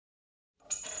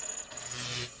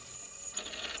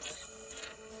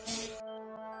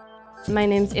My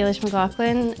name's Ailish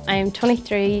McLaughlin. I'm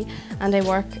 23 and I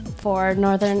work for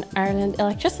Northern Ireland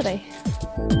Electricity.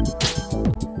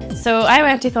 So I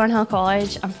went to Thornhill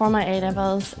College, and for my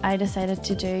A-levels I decided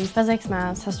to do physics,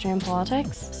 maths, history and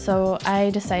politics. So I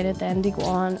decided then to go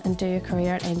on and do a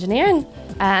career in engineering.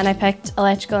 And I picked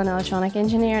electrical and electronic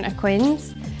engineering at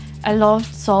Queen's. I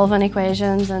loved solving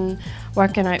equations and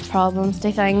working out problems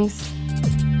to things.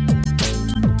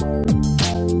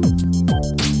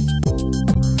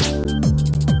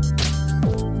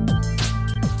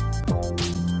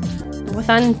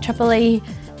 Within EEE,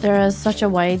 there is such a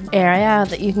wide area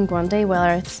that you can go into, whether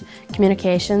it's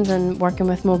communications and working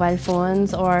with mobile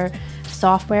phones, or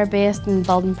software based and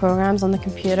building programs on the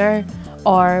computer,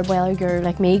 or whether you're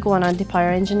like me going into power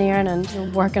engineering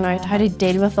and working out how to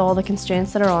deal with all the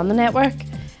constraints that are on the network.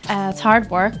 It's hard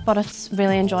work, but it's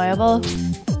really enjoyable.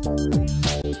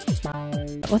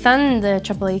 Within the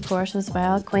EEE course as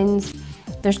well, Queen's,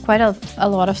 there's quite a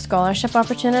lot of scholarship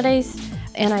opportunities.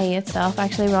 NIE itself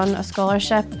actually run a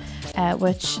scholarship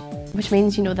which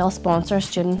means they'll sponsor a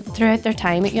student throughout their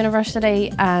time at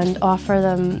university and offer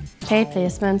them paid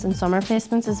placements and summer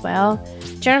placements as well.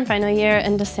 During final year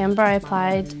in December I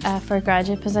applied for a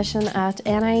graduate position at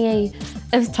NIE.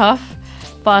 It was tough,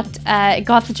 but I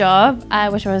got the job,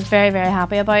 which I was very, very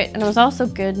happy about, and it was also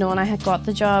good knowing I had got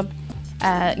the job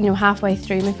halfway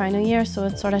through my final year, so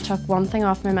it sort of took one thing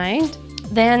off my mind.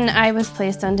 Then I was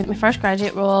placed into my first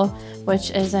graduate role,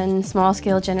 which is in small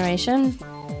scale generation.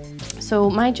 So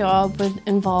my job would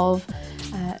involve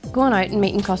going out and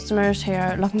meeting customers who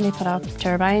are looking to put up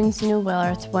turbines,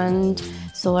 whether it's wind,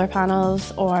 solar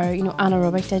panels or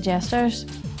anaerobic digesters.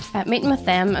 Meeting with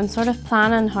them and sort of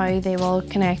planning how they will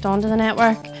connect onto the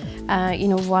network,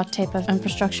 what type of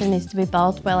infrastructure needs to be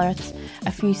built, whether it's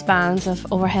a few spans of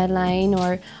overhead line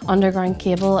or underground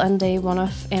cable into one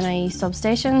of NIE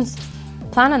substations.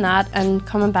 Planning that and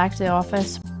coming back to the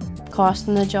office,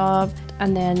 costing the job,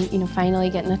 and then finally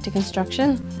getting it to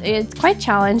construction. It's quite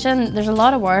challenging, there's a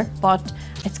lot of work, but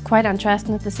it's quite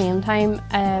interesting at the same time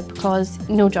because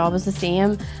no job is the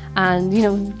same, and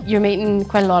you're meeting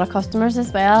quite a lot of customers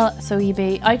as well, so you'll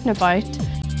be out and about.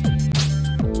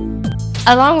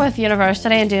 Along with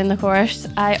university and doing the course,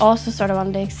 I also sort of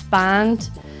wanted to expand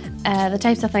the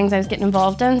types of things I was getting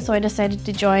involved in, so I decided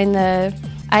to join the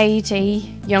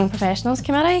IET Young Professionals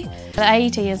Committee. The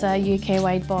IET is a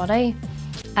UK-wide body.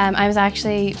 I was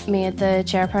actually made the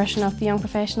chairperson of the Young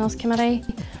Professionals Committee,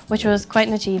 which was quite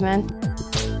an achievement.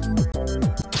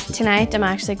 Tonight I'm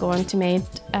actually going to meet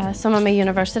some of my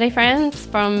university friends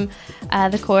from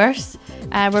the course.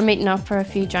 We're meeting up for a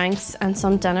few drinks and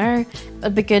some dinner.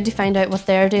 It'd be good to find out what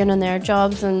they're doing in their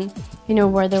jobs and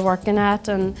where they're working at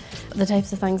and the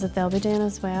types of things that they'll be doing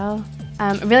as well.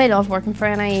 I really love working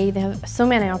for NIE. They have so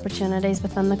many opportunities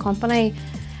within the company,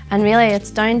 and really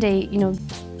it's down to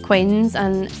Queen's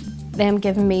and them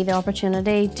giving me the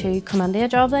opportunity to come into a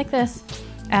job like this.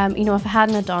 If I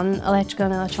hadn't done electrical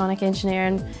and electronic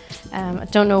engineering, I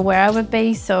don't know where I would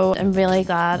be, so I'm really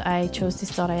glad I chose to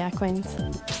study at Queen's.